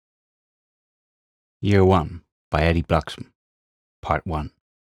Year 1 by Eddie Bloxam, Part 1.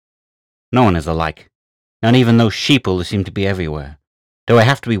 No one is alike, not even those sheeple who seem to be everywhere. Do I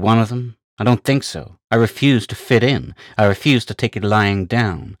have to be one of them? I don't think so. I refuse to fit in. I refuse to take it lying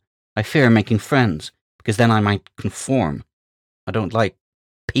down. I fear making friends, because then I might conform. I don't like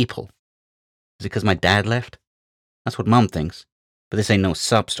people. Is it because my dad left? That's what Mum thinks. But this ain't no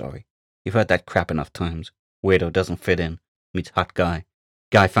sob story. You've heard that crap enough times. Weirdo doesn't fit in, meets hot guy.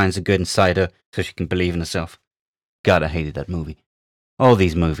 Guy finds the good inside her so she can believe in herself. God, I hated that movie. All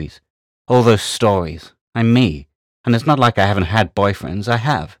these movies. All those stories. I'm me. And it's not like I haven't had boyfriends. I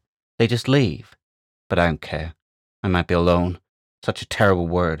have. They just leave. But I don't care. I might be alone. Such a terrible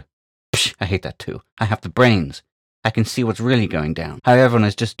word. Psh, I hate that too. I have the brains. I can see what's really going down. How everyone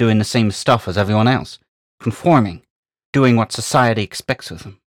is just doing the same stuff as everyone else. Conforming. Doing what society expects of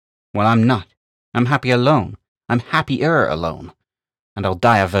them. Well, I'm not. I'm happy alone. I'm happier alone. And I'll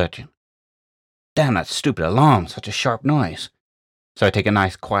die a virgin. Damn that stupid alarm, such a sharp noise. So I take a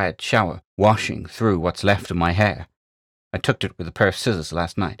nice quiet shower, washing through what's left of my hair. I took it with a pair of scissors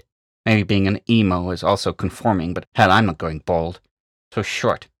last night. Maybe being an emo is also conforming, but hell, I'm not going bald. So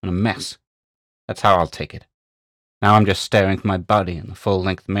short and a mess. That's how I'll take it. Now I'm just staring at my body in the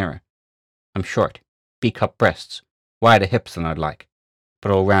full-length mirror. I'm short, B-cup breasts, wider hips than I'd like,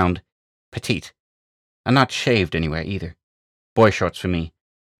 but all round, petite. And not shaved anywhere either. Boy shorts for me,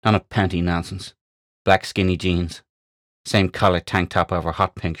 none of panty nonsense. Black skinny jeans. Same color tank top over a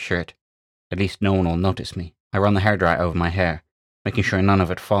hot pink shirt. At least no one will notice me. I run the hairdryer over my hair, making sure none of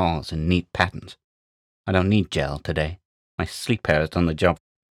it falls in neat patterns. I don't need gel today. My sleep hair has done the job.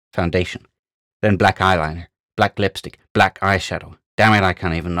 Foundation. Then black eyeliner, black lipstick, black eyeshadow. Damn it, I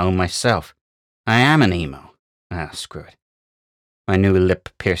can't even own myself. I am an emo. Ah, screw it. My new lip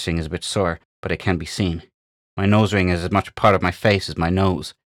piercing is a bit sore, but it can be seen. My nose ring is as much a part of my face as my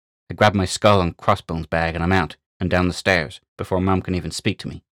nose. I grab my skull and crossbones bag and I'm out and down the stairs before Mum can even speak to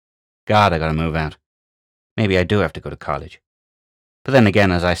me. God, I gotta move out. Maybe I do have to go to college. But then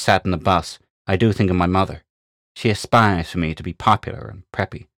again, as I sat in the bus, I do think of my mother. She aspires for me to be popular and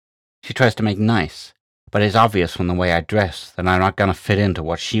preppy. She tries to make nice, but it's obvious from the way I dress that I'm not gonna fit into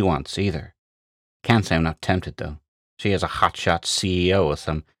what she wants either. Can't say I'm not tempted, though. She is a hotshot CEO of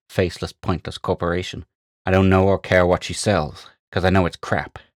some faceless, pointless corporation. I don't know or care what she sells, because I know it's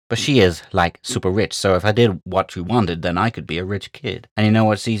crap. But she is, like, super rich, so if I did what she wanted, then I could be a rich kid. And you know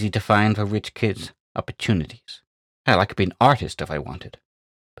what's easy to find for rich kids? Opportunities. Hell, I could be an artist if I wanted.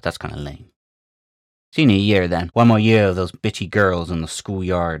 But that's kind of lame. Senior year, then. One more year of those bitchy girls in the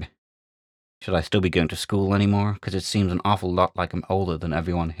schoolyard. Should I still be going to school anymore? Because it seems an awful lot like I'm older than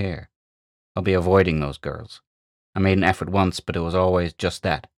everyone here. I'll be avoiding those girls. I made an effort once, but it was always just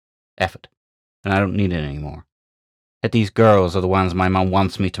that. Effort. And I don't need it anymore. Yet these girls are the ones my mum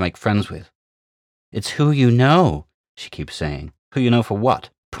wants me to make friends with. It's who you know, she keeps saying. Who you know for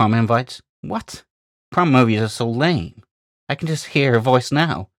what? Prom invites? What? Prom movies are so lame. I can just hear her voice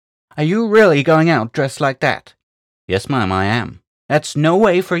now. Are you really going out dressed like that? Yes, ma'am, I am. That's no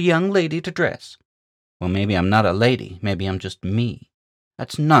way for a young lady to dress. Well, maybe I'm not a lady. Maybe I'm just me.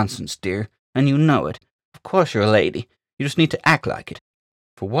 That's nonsense, dear, and you know it. Of course you're a lady. You just need to act like it.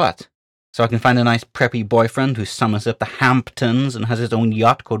 For what? So I can find a nice preppy boyfriend who summers up the Hamptons and has his own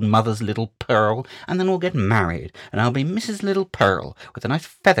yacht called Mother's Little Pearl, and then we'll get married, and I'll be Mrs. Little Pearl, with a nice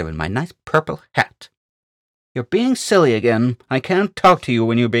feather in my nice purple hat. You're being silly again. I can't talk to you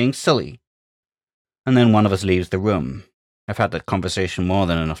when you're being silly. And then one of us leaves the room. I've had that conversation more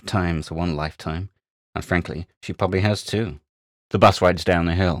than enough times for one lifetime, and frankly, she probably has too. The bus rides down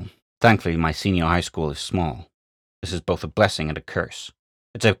the hill. Thankfully, my senior high school is small. This is both a blessing and a curse.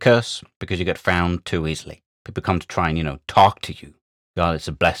 It's a curse because you get found too easily. People come to try and, talk to you. God, it's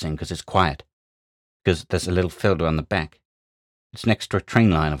a blessing because it's quiet. Because there's a little filter on the back. It's next to a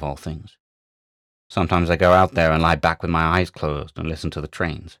train line of all things. Sometimes I go out there and lie back with my eyes closed and listen to the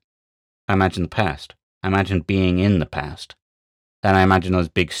trains. I imagine the past. I imagine being in the past. Then I imagine those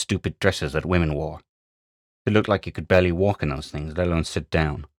big stupid dresses that women wore. It looked like you could barely walk in those things, let alone sit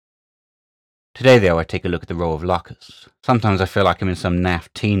down. Today, though, I take a look at the row of lockers. Sometimes I feel like I'm in some naff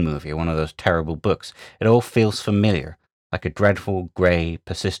teen movie or one of those terrible books. It all feels familiar, like a dreadful, grey,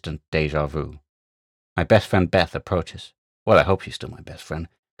 persistent déjà vu. My best friend Beth approaches. Well, I hope she's still my best friend,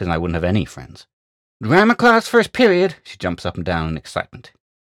 because I wouldn't have any friends. Drama class first period, she jumps up and down in excitement.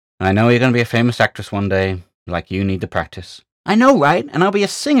 And I know you're going to be a famous actress one day, like you need to practice. I know, right? And I'll be a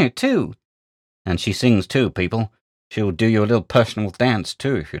singer, too. And she sings, too, people. She'll do you a little personal dance,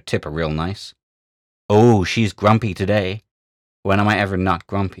 too, if you tip her real nice. Oh, she's grumpy today. When am I ever not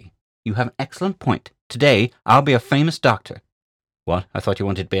grumpy? You have an excellent point. Today, I'll be a famous doctor. What? I thought you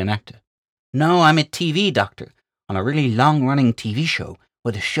wanted to be an actor. No, I'm a TV doctor on a really long-running TV show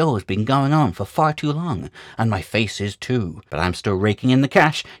where the show has been going on for far too long, and my face is too. But I'm still raking in the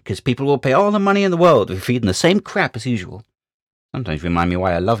cash, because people will pay all the money in the world if you're feeding the same crap as usual. Sometimes you remind me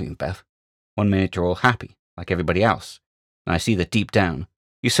why I love you, Beth. 1 minute you're all happy, like everybody else, and I see that deep down,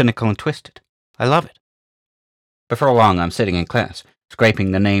 you're cynical and twisted. I love it. Before long, I'm sitting in class,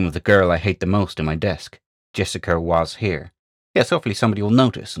 scraping the name of the girl I hate the most in my desk. Jessica was here. Yes, hopefully somebody will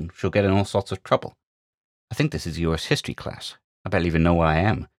notice, and she'll get in all sorts of trouble. I think this is US history class. I barely even know where I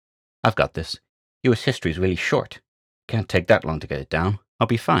am. I've got this. US history is really short. Can't take that long to get it down. I'll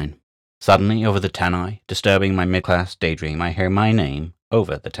be fine. Suddenly, over the tannoy, disturbing my mid-class daydream, I hear my name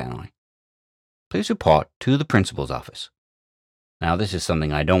over the tannoy. Please report to the principal's office. Now, this is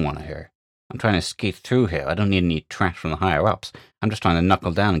something I don't want to hear. I'm trying to skate through here. I don't need any trash from the higher-ups. I'm just trying to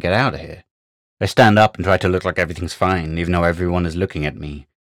knuckle down and get out of here. I stand up and try to look like everything's fine, even though everyone is looking at me.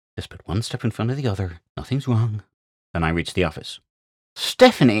 Just put one step in front of the other. Nothing's wrong. Then I reach the office.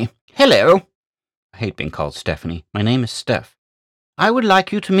 Stephanie! Hello! I hate being called Stephanie. My name is Steph. I would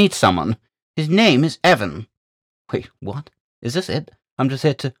like you to meet someone. His name is Evan. Wait, what? Is this it? I'm just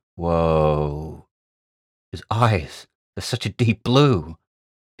here to... Whoa. His eyes. They're such a deep blue.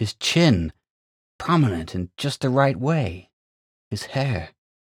 His chin. Prominent in just the right way. His hair.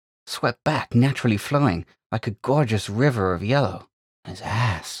 Swept back, naturally flowing, like a gorgeous river of yellow. And his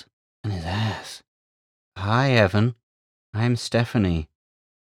ass. Hi, Evan. I'm Stephanie.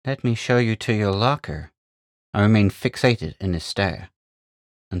 Let me show you to your locker. I remain fixated in his stare,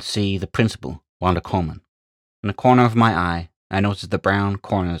 and see the principal, Wanda Coleman. In the corner of my eye, I notice the brown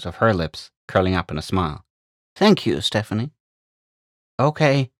corners of her lips curling up in a smile. Thank you, Stephanie.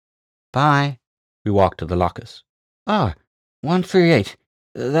 Okay. Bye. We walk to the lockers. 138.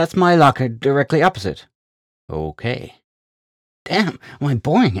 That's my locker directly opposite. Okay. Damn, am I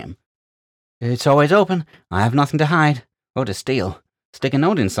boring him? It's always open. I have nothing to hide, or to steal. Stick a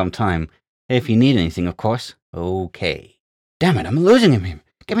note in sometime. If you need anything, of course. Okay. Damn it, I'm losing him.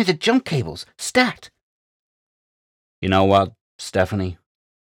 Get me the jump cables. Stat. You know what, Stephanie?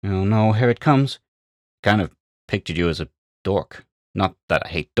 Oh no, here it comes. Kind of pictured you as a dork. Not that I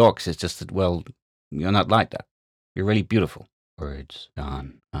hate dorks, it's just that, well, you're not like that. You're really beautiful. Words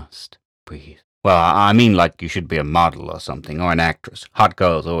gone must breathe. Well, I mean like you should be a model or something, or an actress. Hot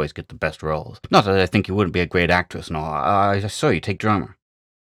girls always get the best roles. Not that I think you wouldn't be a great actress and all. I saw you take drama.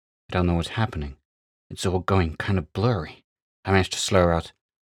 I don't know what's happening. It's all going kind of blurry. I managed to slur out,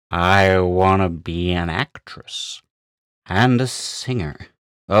 I want to be an actress. And a singer.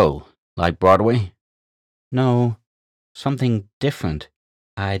 Oh, like Broadway? No, something different.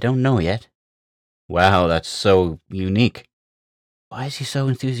 I don't know yet. Wow, that's so unique. Why is he so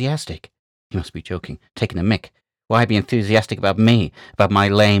enthusiastic? He must be joking, taking a mick. Why be enthusiastic about me, about my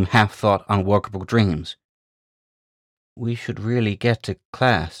lame, half-thought, unworkable dreams? We should really get to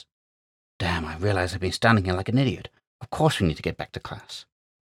class. Damn, I realize I've been standing here like an idiot. Of course we need to get back to class.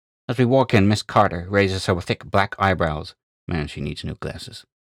 As we walk in, Miss Carter raises her thick black eyebrows. Man, she needs new glasses.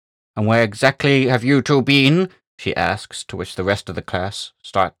 And where exactly have you two been? She asks, to which the rest of the class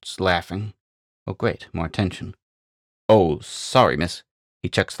starts laughing. Oh, great, more attention. Oh, sorry, miss. He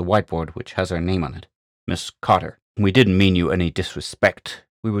checks the whiteboard, which has her name on it. Miss Carter. We didn't mean you any disrespect.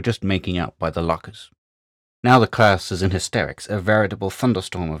 We were just making out by the lockers. Now the class is in hysterics, a veritable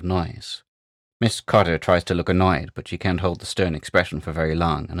thunderstorm of noise. Miss Carter tries to look annoyed, but she can't hold the stern expression for very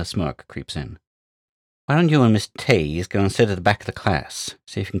long, and a smirk creeps in. Why don't you and Miss Taze go and sit at the back of the class,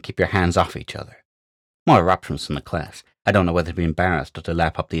 see if you can keep your hands off each other? More eruptions from the class. I don't know whether to be embarrassed or to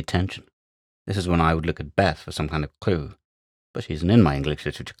lap up the attention. This is when I would look at Beth for some kind of clue. But she isn't in my English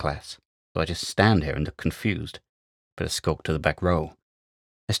literature class, so I just stand here and look confused. Better skulk to the back row.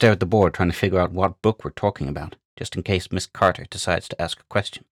 I stare at the board trying to figure out what book we're talking about, just in case Miss Carter decides to ask a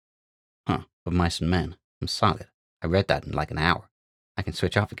question. Of Mice and Men. I'm solid. I read that in like an hour. I can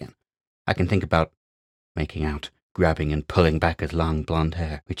switch off again. I can think about making out, grabbing and pulling back his long blonde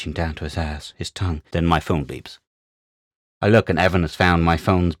hair, reaching down to his ass, his tongue. Then my phone beeps. I look and Evan has found my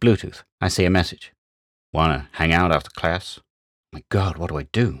phone's Bluetooth. I see a message. Wanna hang out after class? My God, what do I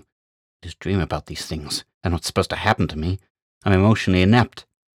do? I just dream about these things, and what's supposed to happen to me. I'm emotionally inept.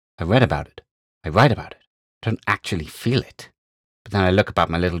 I read about it. I write about it. I don't actually feel it. But then I look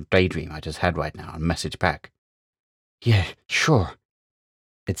about my little daydream I just had right now and message back. Yeah, sure.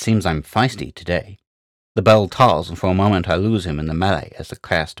 It seems I'm feisty today. The bell tolls, and for a moment I lose him in the melee as the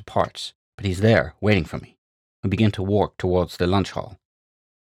class departs. But he's there, waiting for me. We begin to walk towards the lunch hall.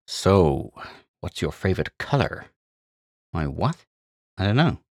 So, what's your favorite color? My what? I don't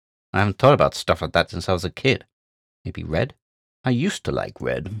know. I haven't thought about stuff like that since I was a kid. Maybe red? I used to like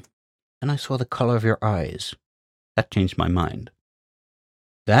red. Then I saw the color of your eyes. That changed my mind.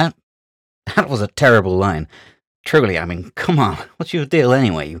 That was a terrible line. Truly, I mean, come on. What's your deal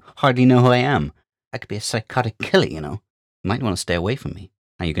anyway? You hardly know who I am. I could be a psychotic killer, you know. You might want to stay away from me.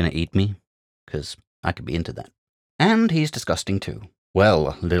 Are you going to eat me? 'Cause I could be into that. And he's disgusting too.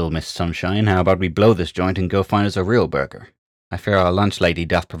 Well, little Miss Sunshine, how about we blow this joint and go find us a real burger? I fear our lunch lady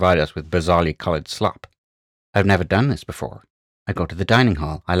doth provide us with bizarrely coloured slop. I've never done this before. I go to the dining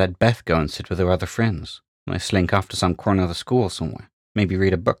hall. I let Beth go and sit with her other friends. And I slink off to some corner of the school somewhere. Maybe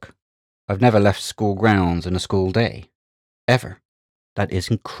read a book. I've never left school grounds in a school day. Ever. That is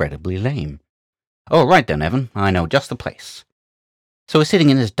incredibly lame. Oh, right then, Evan. I know just the place. So we're sitting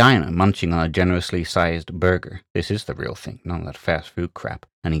in this diner, munching on a generously sized burger. This is the real thing, none of that fast food crap.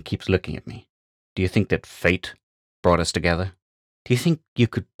 And he keeps looking at me. Do you think that fate brought us together? Do you think you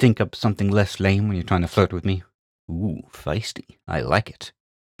could think up something less lame when you're trying to flirt with me? Ooh, feisty. I like it.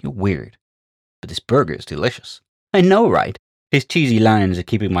 You're weird. But this burger is delicious. I know, right? His cheesy lines are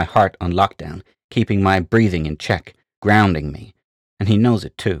keeping my heart on lockdown, keeping my breathing in check, grounding me. And he knows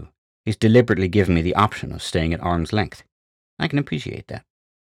it too. He's deliberately given me the option of staying at arm's length. I can appreciate that.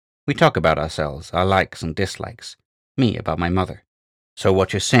 We talk about ourselves, our likes and dislikes. Me about my mother. So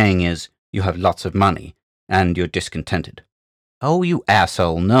what you're saying is, you have lots of money, and you're discontented. Oh, you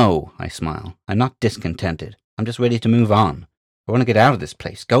asshole, no, I smile. I'm not discontented. I'm just ready to move on. I want to get out of this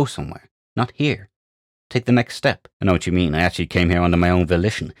place, go somewhere. Not here. Take the next step. I know what you mean. I actually came here under my own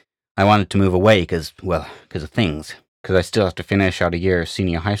volition. I wanted to move away because of things. Because I still have to finish out a year of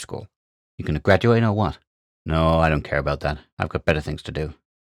senior high school. You gonna graduate or what? No, I don't care about that. I've got better things to do.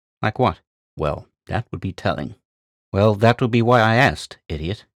 Like what? Well, that would be telling. Well, that would be why I asked,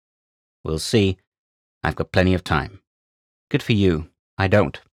 idiot. We'll see. I've got plenty of time. Good for you. I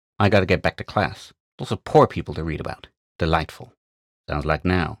don't. I gotta get back to class. Lots of poor people to read about. Delightful. Sounds like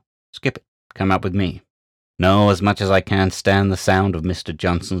now. Skip it. Come out with me. No, as much as I can't stand the sound of Mr.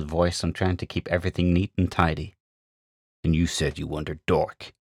 Johnson's voice, I'm trying to keep everything neat and tidy. And you said you wanted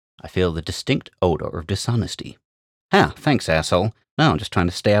dork. I feel the distinct odor of dishonesty. Ah, thanks, asshole. No, I'm just trying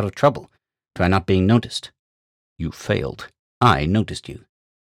to stay out of trouble. Try not being noticed. You failed. I noticed you.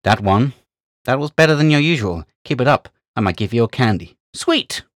 That was better than your usual. Keep it up. I might give you a candy.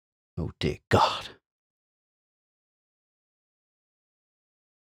 Sweet! Oh, dear God.